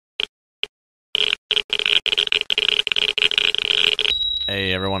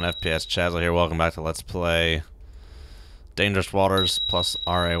Hey everyone, FPS Chazza here. Welcome back to Let's Play Dangerous Waters plus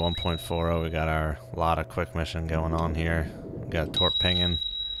RA 1.40. We got our Lada quick mission going on here. We got torp pinging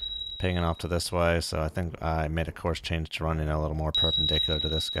off to this way, so I think I made a course change to running a little more perpendicular to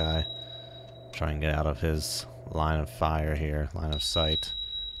this guy. Try and get out of his line of fire here, line of sight.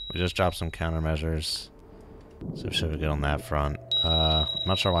 We just dropped some countermeasures, so we should be good on that front. I'm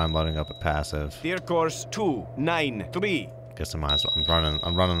not sure why I'm loading up a passive. Steer course 293. Guess I might as well.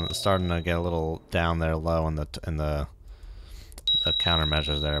 I'm running, starting to get a little down there low in the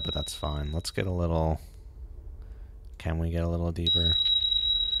countermeasures there, but that's fine. Let's get a little. Can we get a little deeper?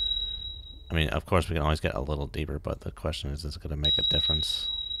 I mean, of course we can always get a little deeper, but the question is it going to make a difference?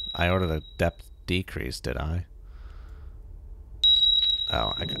 I ordered a depth decrease, did I?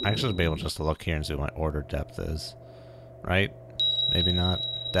 Oh, I should be able just to look here and see what my ordered depth is, right? Maybe not.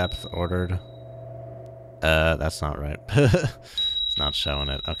 Depth ordered. That's not right. It's not showing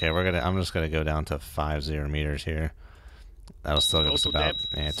it. Okay, I'm just gonna go down to 50 meters here. That'll still give us about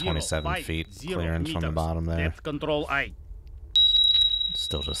 27 feet clearance from the bottom there. Depth control I.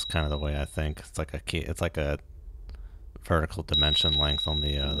 Still just kind of the way I think. It's like a key. It's like a vertical dimension length on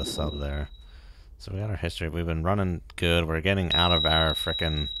the sub there. So we got our history. We've been running good. We're getting out of our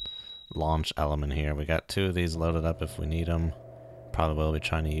frickin' launch element here. We got 2 of these loaded up if we need them. Probably will be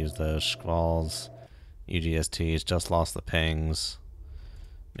trying to use those squalls. UGSTs just lost the pings.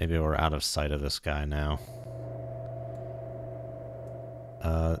 Maybe we're out of sight of this guy now.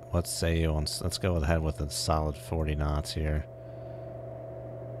 Let's say let's go ahead with a solid 40 knots here.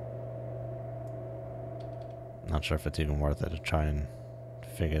 Not sure if it's even worth it to try and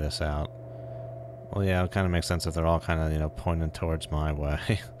figure this out. Well, yeah, it kind of makes sense if they're all kind of, you know, pointing towards my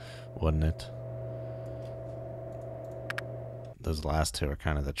way, wouldn't it? Those last 2 are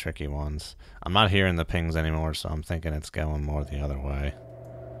kind of the tricky ones. I'm not hearing the pings anymore, so I'm thinking it's going more the other way.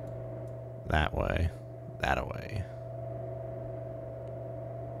 That way. That way.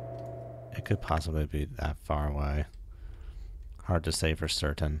 It could possibly be that far away. Hard to say for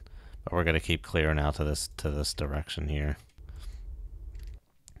certain, but we're gonna keep clearing out to this direction here.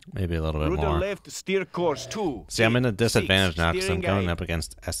 Maybe a little bit more. Left, steer course 2. See, I'm in a disadvantage now because I'm going guide. up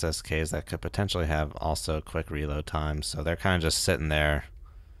against SSKs that could potentially have also quick reload times. So they're kind of just sitting there,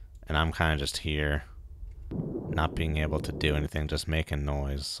 and I'm kind of just here, not being able to do anything, just making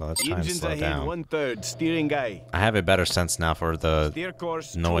noise. So let's try and Engines slow ahead, down. 1/3, steering guy. I have a better sense now for the Steer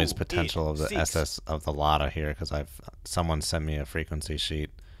course noise 2, potential of the 6. SS of the Lada here because someone sent me a frequency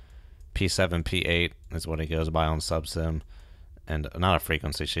sheet. P7, P8 is what he goes by on SubSim. And not a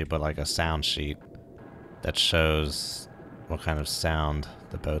frequency sheet, but like a sound sheet that shows what kind of sound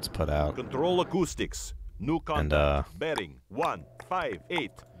the boats put out. Control acoustics. New contact. Bearing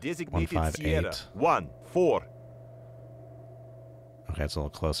 158. Designated 158. Sierra 14. Okay, it's a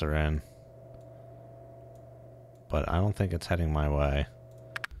little closer in. But I don't think it's heading my way.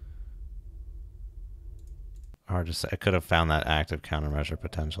 Hard to say. I could have found that active countermeasure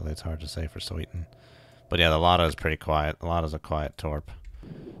potentially. It's hard to say for Sweeten. But yeah, the Lada is pretty quiet. The Lada's a quiet torp.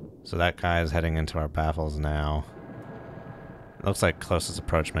 So that guy is heading into our baffles now. It looks like closest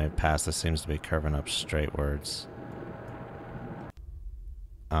approach may have passed. This seems to be curving up straightwards.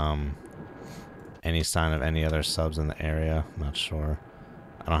 Any sign of any other subs in the area? I'm not sure.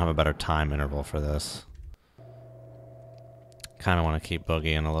 I don't have a better time interval for this. Kind of want to keep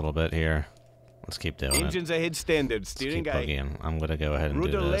boogieing a little bit here. Let's keep doing Engines ahead, standard. Steering Let's keep guy. boogieing. I'm gonna go ahead and do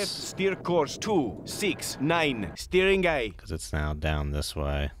Rudder left, this steer course 269. Steering guy. because it's now down this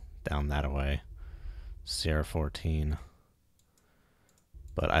way, down that way. Sierra 14.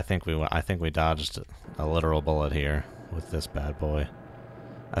 But I think we dodged a literal bullet here with this bad boy.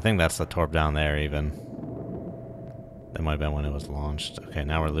 I think that's the torp down there even. That might have been when it was launched. Okay,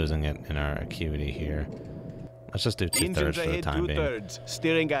 now we're losing it in our acuity here. Let's just do 2/3 Engines for the ahead, time being. 2/3.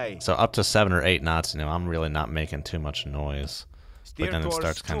 Steering guy. So up to 7 or 8 knots, you know, I'm really not making too much noise. Steer But then it course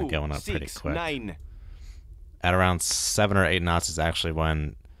starts kind of going up pretty quick. 269. At around 7 or 8 knots is actually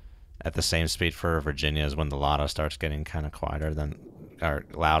when, at the same speed for Virginia, is when the Lada starts getting kind of quieter than, or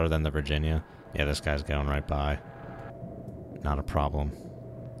louder than the Virginia. Yeah, this guy's going right by. Not a problem.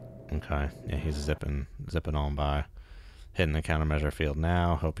 Okay, yeah, he's zipping on by. Hitting the countermeasure field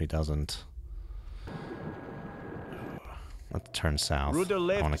now. Hope he doesn't. Let's turn south. Rudder I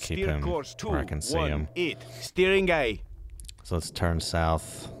left, want to keep steer him course where I can see him. 218. Steering guy. So let's turn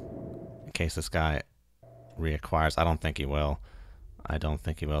south in case this guy reacquires. I don't think he will. I don't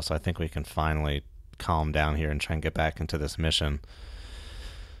think he will. So I think we can finally calm down here and try and get back into this mission.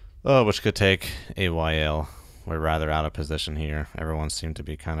 Oh, which could take a while. We're rather out of position here. Everyone seemed to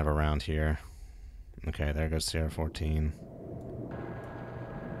be kind of around here. Okay, there goes Sierra 14.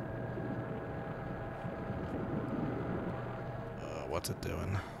 what's it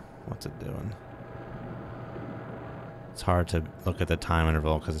doing? What's it doing? It's hard to look at the time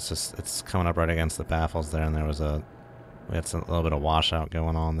interval because it's coming up right against the baffles there, and we had a little bit of washout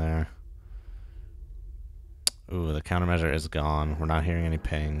going on there. Ooh, the countermeasure is gone. We're not hearing any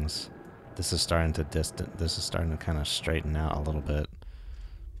pings. This is starting to kind of straighten out a little bit.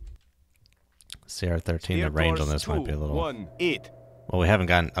 CR13, the range on this might be a little... 1-8. Well, we haven't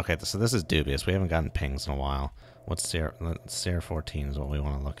gotten... Okay, so this is dubious. We haven't gotten pings in a while. What's CR14 is what we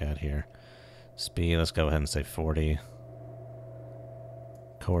want to look at here. Speed, let's go ahead and say 40.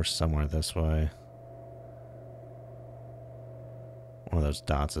 Course somewhere this way. One of those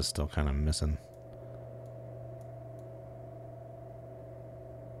dots is still kind of missing.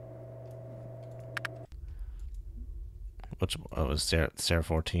 Oh, it was Sarah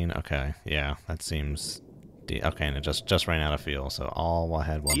 14? Okay, yeah, that seems... Okay, and it just ran out of fuel, so all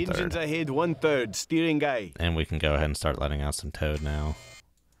ahead 1/3. Engines ahead 1/3, steering guy. And we can go ahead and start letting out some towed now.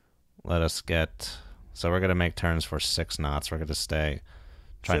 Let us get... So we're going to make turns for 6 knots. We're going to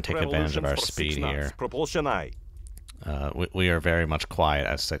try and take advantage of our speed here. Propulsion eye. We are very much quiet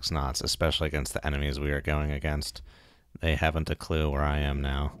at 6 knots, especially against the enemies we are going against. They haven't a clue where I am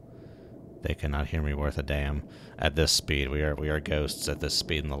now. They cannot hear me worth a damn. At this speed, we are ghosts at this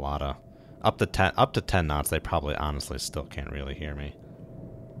speed in the Lada. Up to 10 knots, they probably honestly still can't really hear me.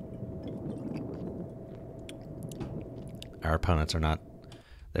 Our opponents are not.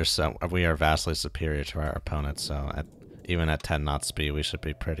 We are vastly superior to our opponents. So even at 10 knot speed, we should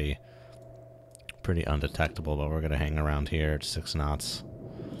be pretty undetectable. But we're gonna hang around here at 6 knots,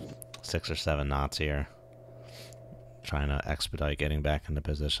 6 or 7 knots here. Trying to expedite getting back into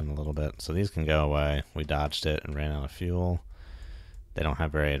position a little bit. So these can go away. We dodged it and ran out of fuel. They don't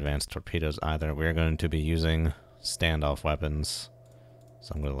have very advanced torpedoes either. We're going to be using standoff weapons.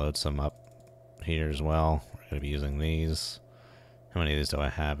 So I'm going to load some up here as well. We're going to be using these. How many of these do I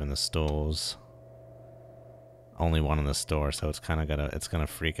have in the stores? Only one in the store, so it's gonna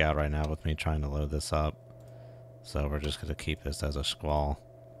freak out right now with me trying to load this up. So we're just gonna keep this as a squall.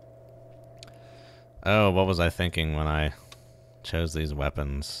 Oh, what was I thinking when I chose these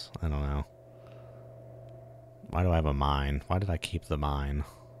weapons? I don't know. Why do I have a mine? Why did I keep the mine?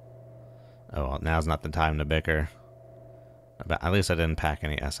 Oh, well, now's not the time to bicker. But at least I didn't pack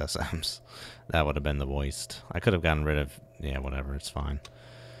any SSMs. That would have been the worst. I could have gotten rid of... Yeah, whatever, it's fine.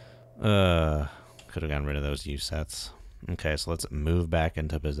 Could have gotten rid of those U-sets. Okay, so let's move back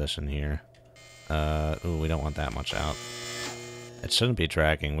into position here. Ooh, we don't want that much out. It shouldn't be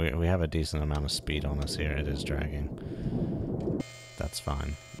dragging. We have a decent amount of speed on us here. It is dragging. That's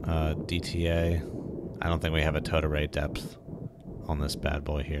fine. DTA. I don't think we have a total rate depth on this bad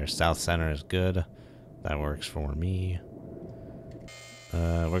boy here. South center is good. That works for me.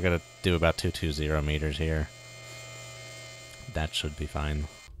 We're going to do about 220 meters here. That should be fine.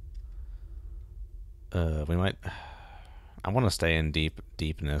 We might... I want to stay in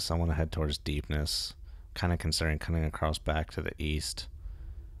deepness. I want to head towards deepness. Kind of considering coming across back to the east.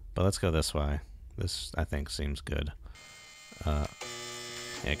 But let's go this way. This, I think, seems good. Yeah,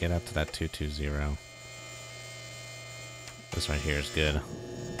 get up to that 220. This right here is good.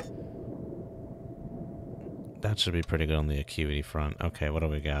 That should be pretty good on the acuity front. Okay, what do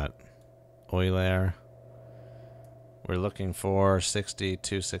we got? Oil air. We're looking for 60,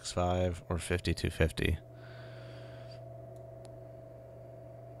 265, or 50, 250.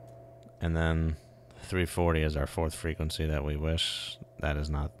 And then 340 is our 4th frequency that we wish. That is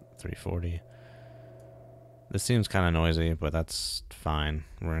not 340. This seems kind of noisy, but that's fine.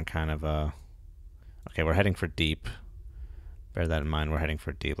 We're in kind of a... Okay, we're heading for deep. Bear that in mind, we're heading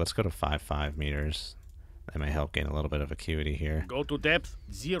for deep. Let's go to 5 meters. That may help gain a little bit of acuity here. Go to depth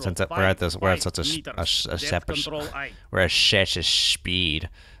 0. Since we're at such a speed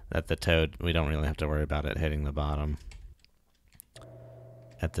that the toad, we don't really have to worry about it hitting the bottom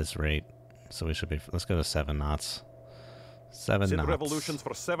at this rate. So we should be. Let's go to 7 knots. 7 knots. Revolutions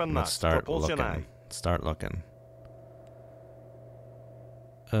for 7 knots. Let's start looking. Start looking.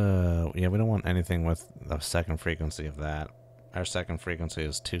 Yeah, we don't want anything with the 2nd frequency of that. Our 2nd frequency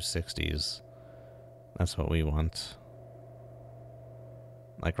is 260s. That's what we want.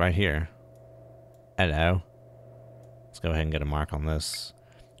 Like right here. Hello. Let's go ahead and get a mark on this.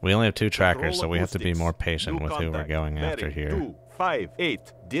 We only have 2 trackers, so we have to be more patient with who we're going after here.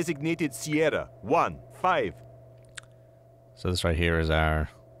 258. Designated Sierra 15. So this right here is our...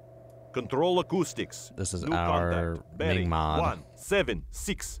 Control acoustics. This is our Ming mod.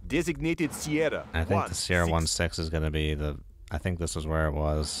 176. Designated Sierra. I think the Sierra 16 is going to be the... I think this is where it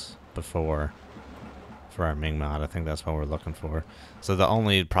was before for our Ming mod. I think that's what we're looking for. So the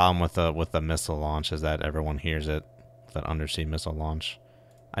only problem with the missile launch is that everyone hears it that undersea missile launch.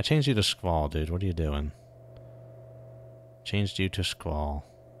 I changed you to Squall, dude. What are you doing? Changed you to Squall.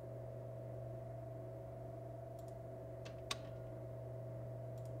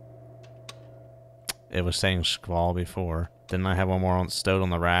 It was saying Squall before. Didn't I have one more stowed on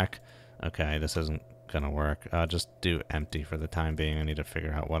the rack? Okay, this isn't gonna work. Just do empty for the time being. I need to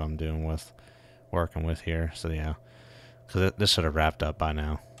figure out what I'm doing with, working with here. So yeah, because this should have wrapped up by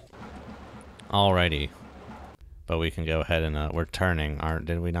now. Alrighty, but we can go ahead and we're turning.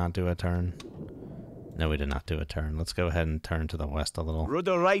 Did we not do a turn? No, we did not do a turn. Let's go ahead and turn to the west a little.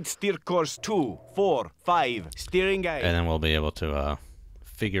 Rudder right, steer course 2, 4, 5, steering aye. And then we'll be able to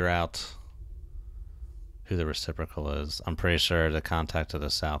figure out who the reciprocal is. I'm pretty sure the contact to the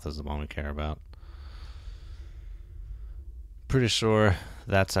south is the one we care about. Pretty sure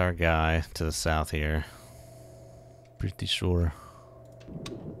that's our guy to the south here. Pretty sure.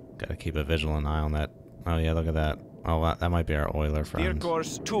 Gotta keep a vigilant eye on that. Oh yeah, look at that. Oh, that might be our oiler friend. Steer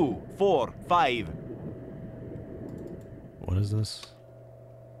course 2, 4, 5. What is this?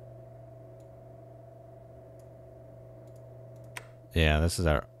 Yeah, this is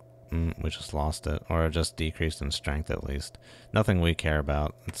our... we just lost it. Or it just decreased in strength at least. Nothing we care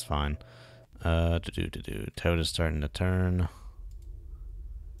about. It's fine. Toad is starting to turn.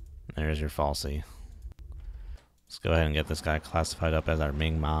 There's your falsy. Let's go ahead and get this guy classified up as our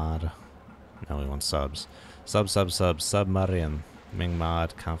Ming mod. No, we want subs. Submarine. Ming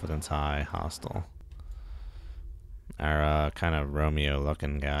mod, confidence high, hostile. Our kind of Romeo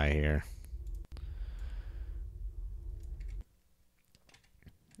looking guy here.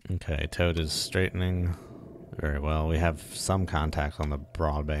 Okay, Toad is straightening very well. We have some contacts on the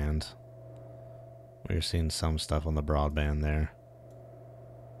broadband. We're seeing some stuff on the broadband there.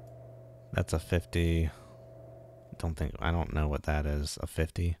 That's a 50. I don't know what that is. A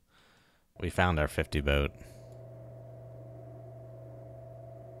 50. We found our 50 boat.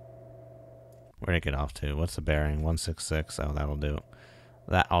 Where'd it get off to? What's the bearing? 166. Oh, that'll do.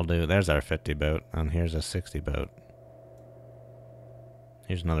 That'll do. There's our 50 boat. And here's a 60 boat.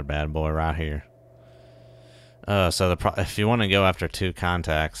 Here's another bad boy right here. So if you want to go after 2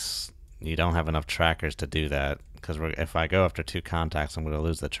 contacts, you don't have enough trackers to do that. Because if I go after 2 contacts, I'm going to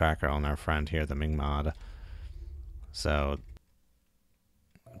lose the tracker on our friend here, the Ming mod. So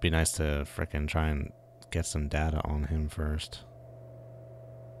it'd be nice to frickin' try and get some data on him first.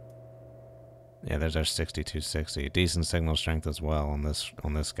 Yeah, there's our 6260. Decent signal strength as well on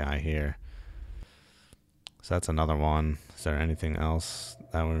this guy here. So that's another one. Is there anything else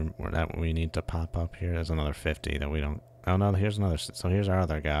that we need to pop up here? There's another 50 that we don't... Oh no, here's another... So here's our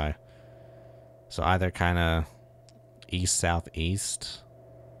other guy. So either kind of east-southeast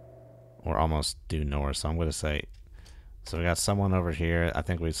or almost due north. So I'm going to say... So we got someone over here. I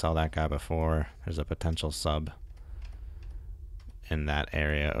think we saw that guy before. There's a potential sub in that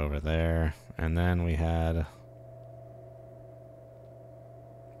area over there. And then we had...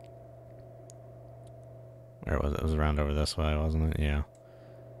 Where was it? It was around over this way, wasn't it? Yeah.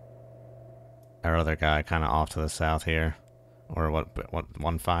 Our other guy kind of off to the south here. Or what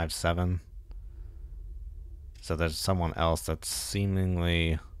 157. So there's someone else that's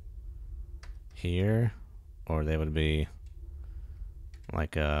seemingly here. Or they would be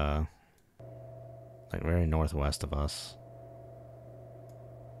like very northwest of us.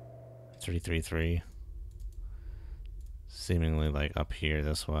 333. Seemingly like up here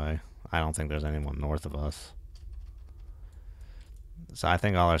this way. I don't think there's anyone north of us. So I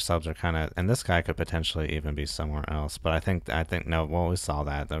think all our subs are kind of, and this guy could potentially even be somewhere else. But I think no. Well, we saw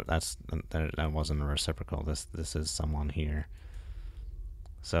that. That wasn't a reciprocal. This is someone here.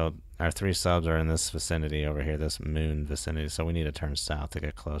 So our 3 subs are in this vicinity over here, this moon vicinity. So we need to turn south to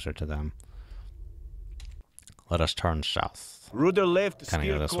get closer to them. Let us turn south. Rudder left, Kinda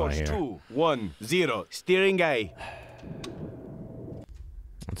steer go this way course here. 2, 1, 0, steering aye.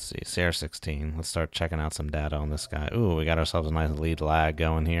 Let's see, CR16. Let's start checking out some data on this guy. Ooh, we got ourselves a nice lead lag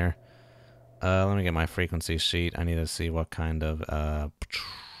going here. Let me get my frequency sheet. I need to see what kind of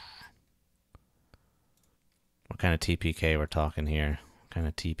TPK we're talking here. What kind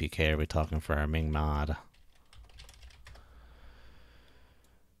of TPK are we talking for our Ming mod?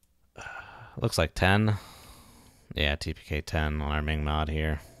 Looks like 10. Yeah, TPK 10 on our Ming mod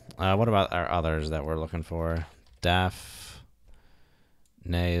here. What about our others that we're looking for? Daphne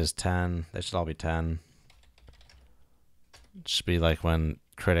is 10. They should all be 10. It should be like when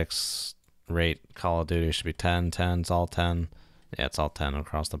critics rate Call of Duty. It should be 10. 10. It's all 10. Yeah, it's all 10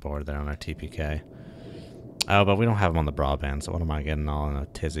 across the board there on our TPK. Oh, but we don't have them on the broadband, so what am I getting all in a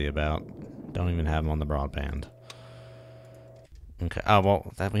tizzy about? Don't even have them on the broadband. Okay. Oh,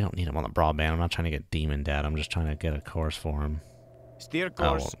 well, that we don't need him on the broadband. I'm not trying to get demon data. I'm just trying to get a course for him. Steer Oh,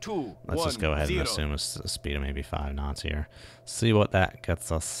 course well, 2, let's just go ahead and assume a speed of maybe 5 knots here. See what that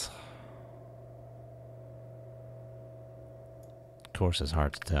gets us. Course is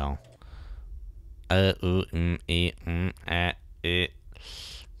hard to tell. I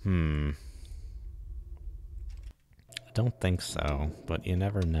don't think so, but you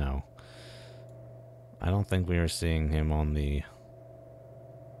never know. I don't think we were seeing him on the...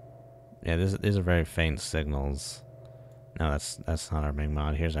 Yeah, these are very faint signals. No, that's not our Ming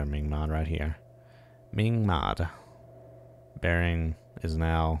mod. Here's our Ming mod right here. Ming mod. Bearing is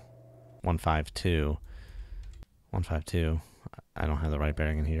now 152. 152. I don't have the right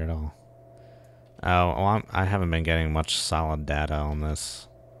bearing in here at all. Oh, well, I haven't been getting much solid data on this.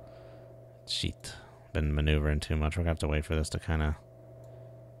 Sheet. Been maneuvering too much. We're going to have to wait for this to kind of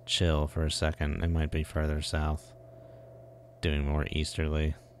chill for a second. It might be further south. Doing more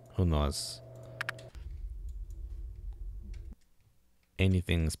easterly. Who knows?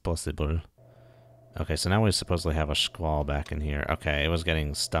 Anything's possible. Okay, so now we supposedly have a squall back in here. Okay, it was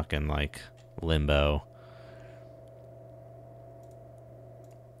getting stuck in, like, limbo.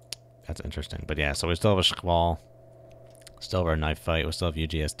 That's interesting. But yeah, so we still have a squall. Still have our knife fight. We still have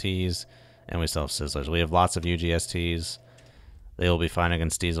UGSTs. And we still have sizzlers. We have lots of UGSTs. They will be fine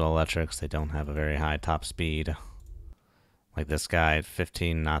against diesel electrics. They don't have a very high top speed. Like this guy at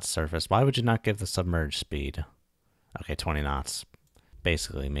 15 knots surface. Why would you not give the submerged speed? Okay, 20 knots.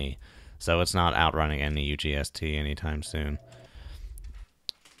 Basically me. So it's not outrunning any UGST anytime soon.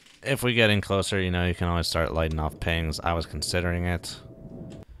 If we get in closer, you know, you can always start lighting off pings. I was considering it.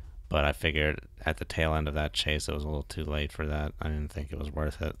 But I figured at the tail end of that chase, it was a little too late for that. I didn't think it was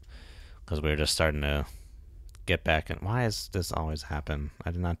worth it. Because we were just starting to get back in. Why does this always happen?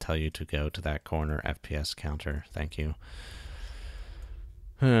 I did not tell you to go to that corner FPS counter. Thank you.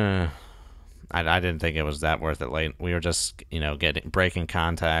 I didn't think it was that worth it late. We were just, you know, breaking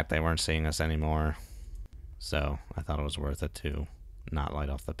contact. They weren't seeing us anymore. So I thought it was worth it to not light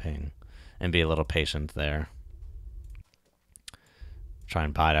off the ping and be a little patient there. Try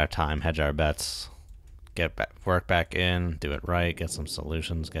and bide our time, hedge our bets, work back in, do it right, get some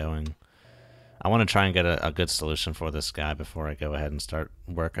solutions going. I want to try and get a good solution for this guy before I go ahead and start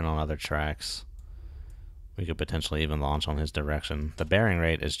working on other tracks. We could potentially even launch on his direction. The bearing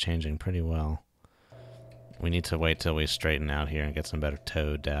rate is changing pretty well. We need to wait till we straighten out here and get some better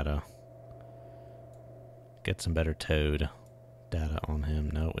towed data. Get some better towed data on him.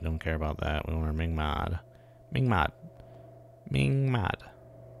 No, we don't care about that. We want our Ming mod. Ming mod. Ming mod.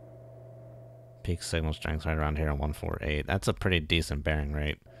 Peak signal strength right around here on 148. That's a pretty decent bearing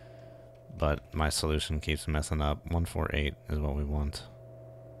rate. But my solution keeps messing up. 148 is what we want.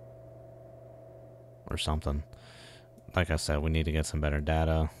 Or something. Like I said, we need to get some better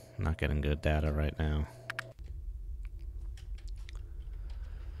data. Not getting good data right now.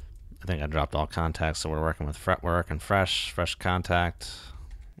 I think I dropped all contacts, so we're working with fresh contact,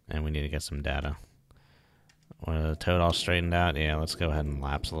 and we need to get some data. The toad all straightened out. Yeah, let's go ahead and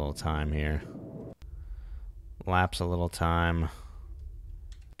lapse a little time here. Lapse a little time.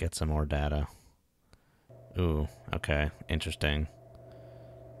 Get some more data. Ooh, okay, interesting.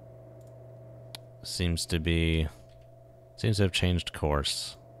 Seems to have changed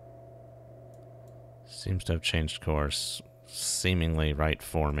course. Seems to have changed course. Seemingly right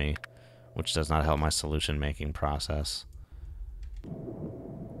for me, which does not help my solution making process.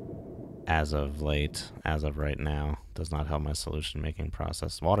 As of late, as of right now, does not help my solution making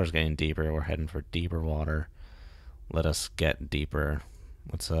process. Water's getting deeper. We're heading for deeper water. Let us get deeper.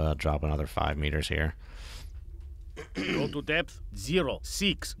 Let's drop another 5 meters here. Go to depth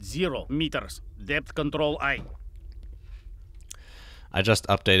 060 meters. Depth control I. I just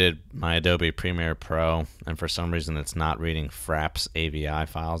updated my Adobe Premiere Pro, and for some reason it's not reading Fraps AVI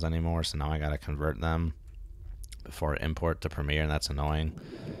files anymore, so now I gotta convert them before I import to Premiere, and that's annoying.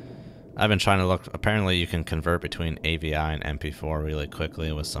 I've been trying to look. Apparently you can convert between AVI and MP4 really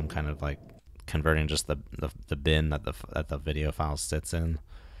quickly with some kind of like converting just the bin that the video file sits in,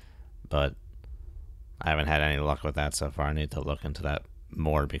 but I haven't had any luck with that so far. I need to look into that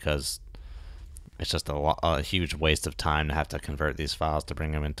more because it's just a huge waste of time to have to convert these files to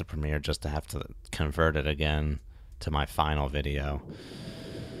bring them into Premiere just to have to convert it again to my final video.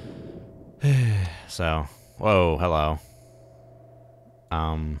 So, whoa, hello.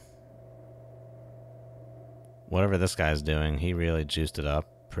 Whatever this guy's doing, he really juiced it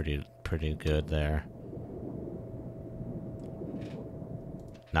up pretty good there.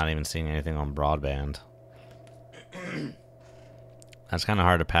 Not even seeing anything on broadband. That's kind of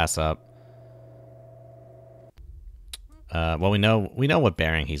hard to pass up. Well, we know what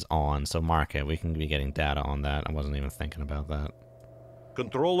bearing he's on, so mark it. We can be getting data on that. I wasn't even thinking about that.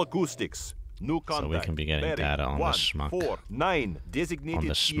 Control acoustics. New contact. So we can be getting bearing data on this schmuck. 149 designated On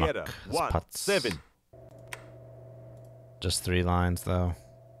the Sierra. schmuck. 17. Just 3 lines, though.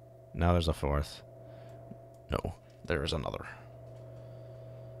 No, there's a 4th. No, there is another.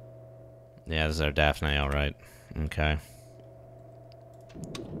 Yeah, this is our Daphne, alright. Okay.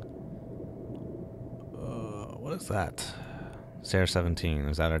 What is that? Sierra 17.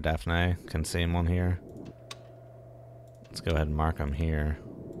 Is that our Daphne? Can see him on here. Let's go ahead and mark him here.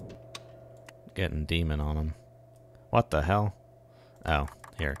 Getting demon on him. What the hell? Oh,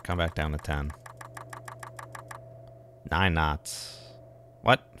 here, come back down to 10. 9 knots.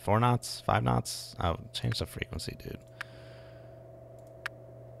 What? 4 knots? 5 knots? Oh, change the frequency, dude.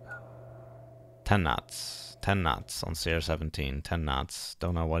 10 knots. 10 knots on Sierra 17. 10 knots.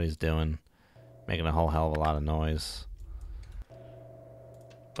 Don't know what he's doing. Making a whole hell of a lot of noise.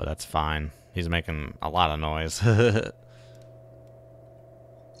 But that's fine. He's making a lot of noise.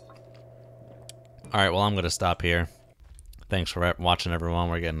 Alright, well, I'm going to stop here. Thanks for watching, everyone.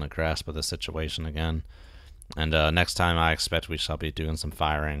 We're getting a grasp of the situation again. And next time, I expect we shall be doing some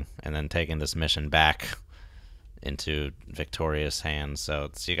firing and then taking this mission back into victorious hands. So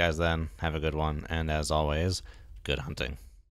see you guys then. Have a good one. And as always, good hunting.